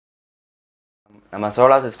நம்ம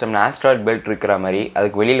சோலார் சிஸ்டம்ல asteroid belt இருக்கிற மாதிரி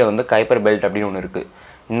அதுக்கு வெளியில் வந்து கைப்பர் பெல்ட் அப்படின்னு ஒன்று இருக்குது.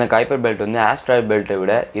 இந்த கைப்பர் பெல்ட் வந்து ஆஸ்ட்ராய்ட் பெல்ட்டை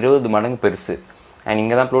விட 20 மடங்கு பெருசு. அண்ட்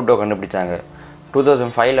இங்கே தான் ப்ளூட்டோ கண்டுபிடிச்சாங்க.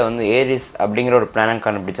 2005 வந்து ஏரிஸ் அப்படிங்கிற ஒரு பிளானட்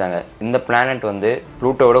கண்டுபிடிச்சாங்க. இந்த பிளானட் வந்து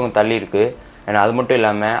ப்ளூட்டோவோட கொஞ்சம் தள்ளி இருக்குது. அண்ட் அது மட்டும்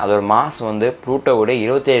இல்லாமல் அதோட மாஸ் வந்து ப்ளூட்டோவோட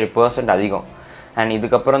 27% அதிகம். அண்ட்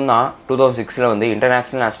இதுக்கப்புறம் தான் 2006 வந்து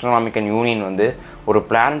இன்டர்நேஷ்னல் ஆஸ்ட்ரோனாமிக்கல் யூனியன் வந்து ஒரு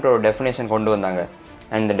பிளானட்டோட டெஃபினேஷன் கொண்டு வந்தாங்க.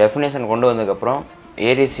 அண்ட் இந்த டெஃபினேஷன் கொண்டு வந்ததுக்கப்புறம்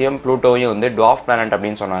ஏரிஸையும் ப்ளூட்டோவையும் வந்து டார்ஃப் பிளானட்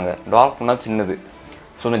அப்படின்னு சொன்னாங்க. டார்ஃப்னா சின்னது.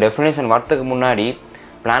 ஸோ இந்த டெஃபினேஷன் வரத்துக்கு முன்னாடி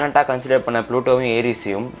பிளானட்டாக கன்சிடர் பண்ண ப்ளூட்டோவையும்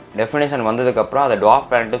ஏரிஸையும் டெஃபினேஷன் வந்ததுக்கப்புறம் அதை டார்ஃப்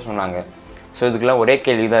பிளானட்டும் சொன்னாங்க. ஸோ இதுக்கெல்லாம் ஒரே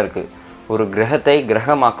கேள்வி தான் இருக்குது. ஒரு கிரகத்தை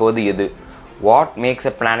கிரகமாக்குவது எது? What makes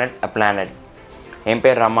a planet a planet? என்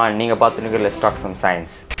பேர் ராமா. நீங்கள் பார்த்துட்டு லெட்ஸ் டாக் சம்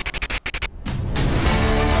சயின்ஸ்.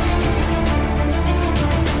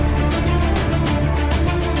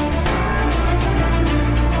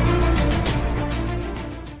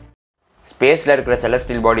 ஸ்பேஸில் இருக்கிற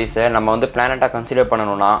செலஸ்டியல் பாடிஸை நம்ம வந்து பிளானட்டாக கன்சிடர்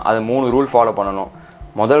பண்ணணும்னா அது 3 ரூல் ஃபாலோ பண்ணணும்.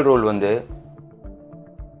 முதல் ரூல் வந்து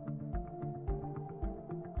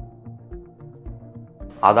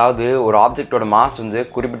அதாவது ஒரு ஆப்ஜெக்டோட மாஸ் வந்து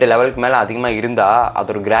குறிப்பிட்ட லெவலுக்கு மேலே அதிகமாக இருந்தால்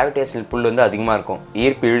அதோட கிராவிடேஷனல் புல் வந்து அதிகமாக இருக்கும்.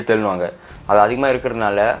 ஈர்ப்பு இழுத்தல்னுவாங்க. அது அதிகமாக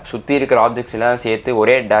இருக்கிறதுனால சுற்றி இருக்கிற ஆப்ஜெக்ட்ஸ் எல்லாம் சேர்த்து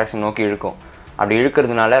ஒரே டேரக்ஷன் நோக்கி இழுக்கும். அப்படி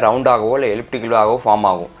இழுக்கிறதுனால ரவுண்டாகவோ இல்லை எலிப்டிக்கலாகவோ ஃபார்ம்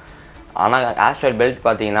ஆகும். ஆனால் ஆஸ்ட்ராய்ட் பெல்ட்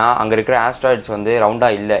பார்த்தீங்கன்னா அங்கே இருக்கிற ஆஸ்ட்ராய்ட்ஸ் வந்து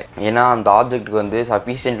ரவுண்டாக இல்லை. ஏன்னா அந்த ஆப்ஜெக்ட்டுக்கு வந்து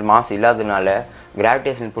சஃபிஷியன்ட் மாஸ் இல்லாததுனால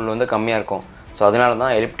கிராவிடேஷனல் புல் வந்து கம்மியாக இருக்கும். ஸோ அதனால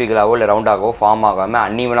தான் எலிப்டிக்கலாகவோ இல்லை ரவுண்டாகவோ ஃபார்ம் ஆகாமல்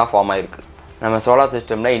அன்ஈவனாக ஃபார்ம் ஆகிருக்கு. நம்ம சோலார்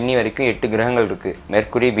சிஸ்டமில் இன்னி வரைக்கும் 8 கிரகங்கள் இருக்குது.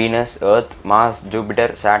 Mercury, Venus, earth, Mars,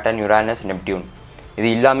 Jupiter, Saturn, Uranus, Neptune. இது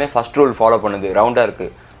எல்லாமே ஃபஸ்ட் ரூல் ஃபாலோ பண்ணுது, ரவுண்டாக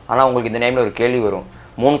இருக்குது. ஆனால் உங்களுக்கு இந்த டைமில் ஒரு கேள்வி வரும்,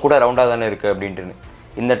 3 கூட ரவுண்டாக தானே இருக்குது அப்படின்ட்டுன்னு.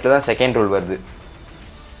 இந்த இடத்துல தான் செகண்ட் ரூல் வருது.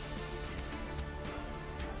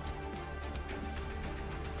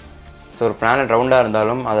 ஸோ ஒரு பிளானட் ரவுண்டாக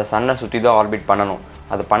இருந்தாலும் அதை சன்னை சுற்றி தான் ஆர்பிட் பண்ணணும்.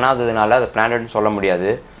 அது பண்ணாததுனால அதை பிளானட்னு சொல்ல முடியாது.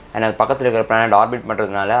 அண்ட் அது பக்கத்தில் இருக்கிற பிளானட் ஆர்பிட்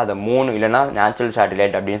பண்ணுறதுனால அதை 3 இல்லைனா நேச்சுரல்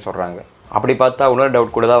சேட்டிலைட் அப்படின்னு சொல்கிறாங்க. அப்படி பார்த்தா இன்னொரு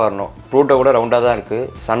டவுட் கூட தான் வரணும். ப்ளூட்டோ கூட ரவுண்டாக தான் இருக்குது,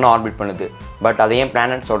 சன்னை ஆர்பிட் பண்ணுது. பட் அதை ஏன்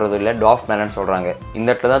பிளானட் சொல்கிறது இல்லை, டார்ஃப் பிளானட் சொல்கிறாங்க. இந்த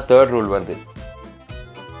இடத்துல தான் தேர்ட் ரூல் வருது.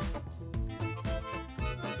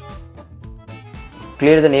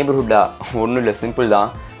 கிளியர் த நெய்பர்ஹுட்டா? ஒன்றும் இல்லை, சிம்பிள் தான்.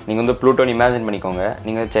 நீங்கள் வந்து ப்ளூட்டோன்னு இமேஜின் பண்ணிக்கோங்க.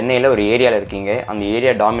 நீங்கள் சென்னையில் ஒரு ஏரியாவில் இருக்கீங்க. அந்த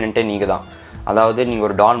ஏரியா டாமினண்ட்டே நீங்கள் தான். அதாவது நீங்கள்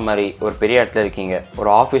ஒரு டான் மாதிரி ஒரு பெரிய இடத்துல இருக்கீங்க. ஒரு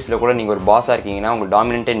ஆஃபீஸில் கூட நீங்கள் ஒரு பாஸாக இருக்கீங்கன்னா உங்கள்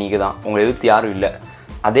டாமினண்ட்டே நீங்கள் தான். உங்களை எதிர்த்து யாரும் இல்லை.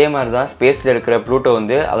 அதே மாதிரி தான் ஸ்பேஸில் இருக்கிற ப்ளூட்டோ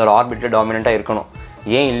வந்து அதோட ஆர்பிட்டில் டாமினண்ட்டாக இருக்கணும்.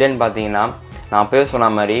 ஏன் இல்லைன்னு பார்த்தீங்கன்னா, நான் அப்போயே சொன்ன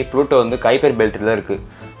மாதிரி ப்ளூட்டோ வந்து கைப்பர் பெல்ட்டில் தான் இருக்குது.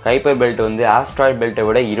 கைப்பர் பெல்ட் வந்து ஆஸ்ட்ராய்ட் பெல்ட்டை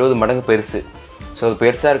விட 20 மடங்கு பெருசு. ஸோ அது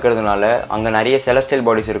பெருசாக இருக்கிறதுனால அங்கே நிறைய செலஸ்டியல்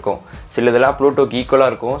பாடிஸ் இருக்கும். சிலதெல்லாம் ப்ளூட்டோக்கு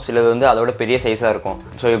ஈக்குவலாக இருக்கும், சிலது வந்து அதோட பெரிய சைஸாக இருக்கும்.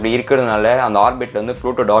 ஸோ இப்படி இருக்கிறதுனால அந்த ஆர்பிட்டில் வந்து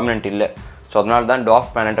ப்ளூட்டோ டாமினண்ட் இல்லை. ஸோ அதனால தான்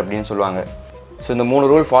டார்ஃப் பிளானட் அப்படின்னு சொல்லுவாங்க. ஸோ இந்த 3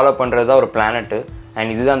 ரூல் ஃபாலோ பண்ணுறது தான் ஒரு பிளானட்டு.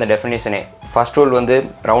 அண்ட் இதுதான் அந்த டெஃபினேஷனே. ஃபர்ஸ்ட் ரூல் வந்து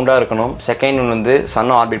ரவுண்டாக இருக்கணும். செகண்ட் ஒன் வந்து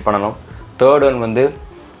சன்னை ஆர்பிட் பண்ணணும். தேர்ட் ஒன் வந்து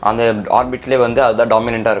அந்த ஆர்பிட்லேயே வந்து அதுதான்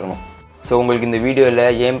டாமினண்ட்டாக இருக்கணும். ஸோ உங்களுக்கு இந்த வீடியோவில்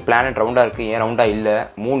ஏன் பிளானட் ரவுண்டாக இருக்குது, ஏன் ரவுண்டாக இல்லை,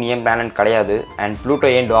 3 ஏன் பிளானட் கிடையாது, அண்ட் ப்ளூட்டோ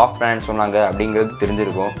ஏன் டார்ஃப் பிளானட் சொன்னாங்க அப்படிங்கிறது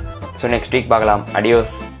தெரிஞ்சிருக்கும். ஸோ நெக்ஸ்ட் வீக் பார்க்கலாம்.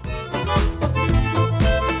 அடியோஸ்.